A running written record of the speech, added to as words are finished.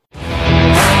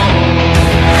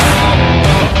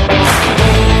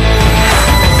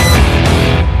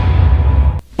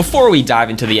Before we dive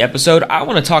into the episode, I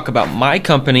want to talk about my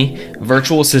company,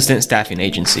 Virtual Assistant Staffing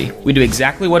Agency. We do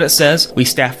exactly what it says. We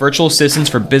staff virtual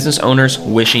assistants for business owners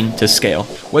wishing to scale.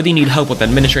 Whether you need help with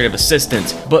administrative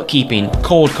assistance, bookkeeping,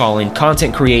 cold calling,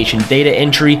 content creation, data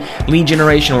entry, lead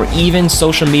generation, or even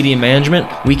social media management,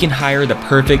 we can hire the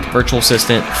perfect virtual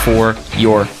assistant for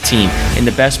your team. And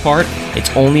the best part, it's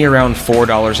only around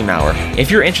 $4 an hour. If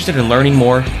you're interested in learning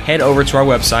more, head over to our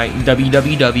website,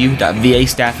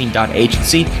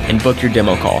 www.vastaffing.agency, and book your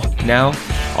demo call. Now,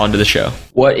 on to the show.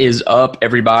 What is up,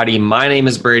 everybody? My name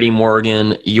is Brady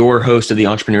Morgan, your host of the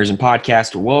Entrepreneurs and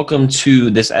Podcast. Welcome to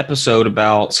this episode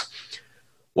about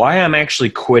why I'm actually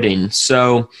quitting.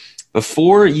 So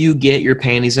before you get your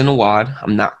panties in a wad,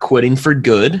 I'm not quitting for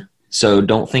good, so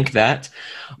don't think that.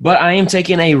 But I am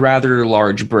taking a rather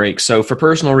large break. So for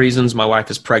personal reasons, my wife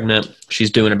is pregnant.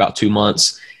 She's due in about 2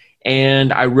 months.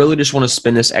 And I really just want to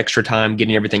spend this extra time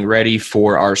getting everything ready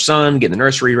for our son, getting the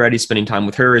nursery ready, spending time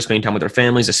with her, spending time with our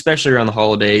families, especially around the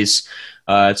holidays.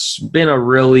 It's been a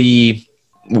really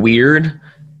weird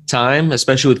time,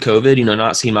 especially with COVID,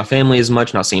 not seeing my family as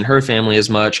much, not seeing her family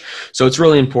as much. So it's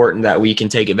really important that we can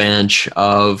take advantage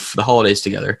of the holidays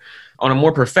together. On a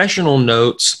more professional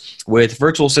note, with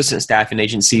Virtual Assistant Staffing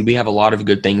Agency, we have a lot of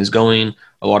good things going,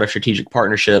 a lot of strategic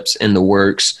partnerships in the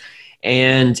works.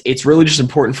 And it's really just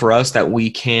important for us that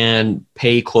we can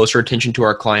pay closer attention to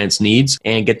our clients' needs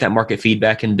and get that market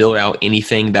feedback and build out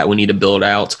anything that we need to build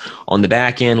out on the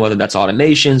back end, whether that's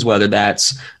automations, whether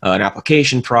that's an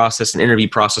application process, an interview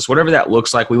process, whatever that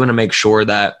looks like. We want to make sure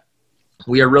that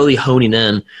we are really honing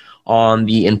in on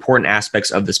the important aspects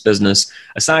of this business.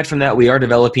 Aside from that, we are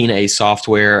developing a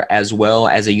software as well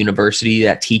as a university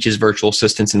that teaches virtual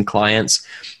assistants and clients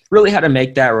really how to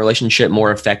make that relationship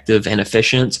more effective and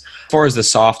efficient. As far as the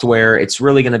software, it's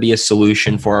really going to be a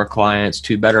solution for our clients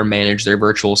to better manage their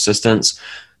virtual assistants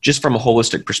just from a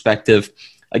holistic perspective,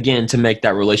 again, to make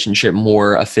that relationship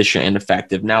more efficient and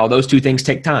effective. Now, those two things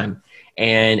take time.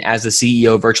 And as the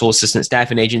CEO of Virtual Assistant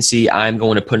Staffing Agency, I'm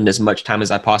going to put in as much time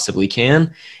as I possibly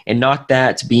can. And not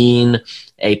that being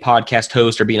a podcast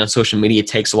host or being on social media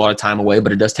takes a lot of time away,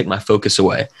 but it does take my focus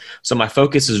away. So my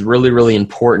focus is really, really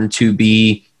important to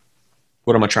be,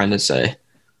 what am I trying to say?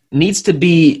 Needs to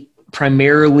be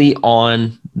primarily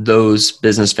on those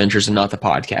business ventures and not the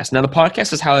podcast. Now, the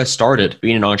podcast is how I started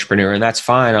being an entrepreneur, and that's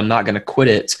fine. I'm not going to quit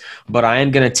it, but I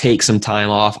am going to take some time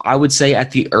off. I would say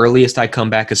at the earliest I come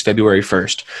back is February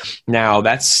 1st. Now,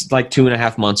 that's like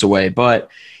 2.5 months away, but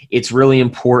it's really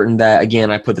important that,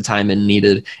 again, I put the time in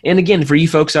needed. And again, for you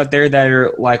folks out there that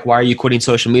are like, why are you quitting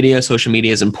social media? Social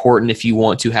media is important if you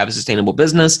want to have a sustainable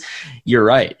business. You're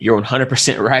right. You're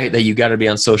 100% right that you got to be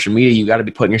on social media. You got to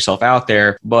be putting yourself out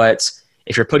there. But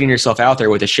if you're putting yourself out there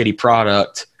with a shitty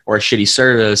product or a shitty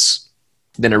service,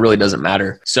 then it really doesn't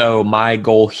matter. So my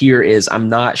goal here is I'm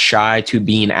not shy to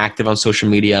being active on social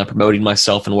media, promoting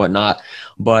myself and whatnot,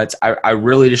 but I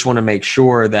really just want to make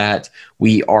sure that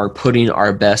we are putting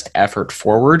our best effort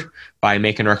forward by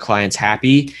making our clients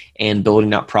happy and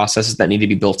building out processes that need to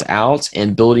be built out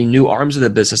and building new arms of the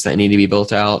business that need to be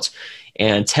built out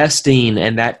and testing.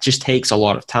 And that just takes a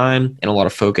lot of time and a lot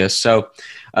of focus. So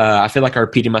I feel like I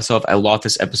repeated myself a lot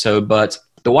this episode, but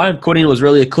the why I'm quitting was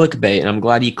really a clickbait, and I'm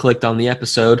glad you clicked on the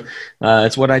episode.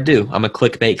 It's what I do. I'm a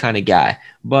clickbait kind of guy.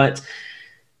 But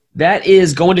that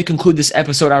is going to conclude this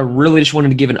episode. I really just wanted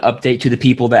to give an update to the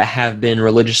people that have been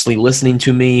religiously listening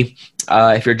to me.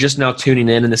 If you're just now tuning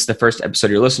in and this is the first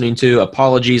episode you're listening to,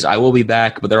 apologies. I will be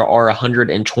back, but there are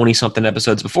 120-something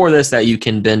episodes before this that you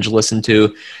can binge listen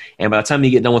to. And by the time you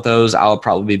get done with those, I'll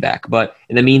probably be back. But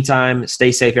in the meantime,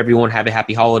 stay safe, everyone. Have a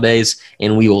happy holidays,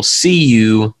 and we will see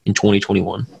you in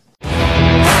 2021.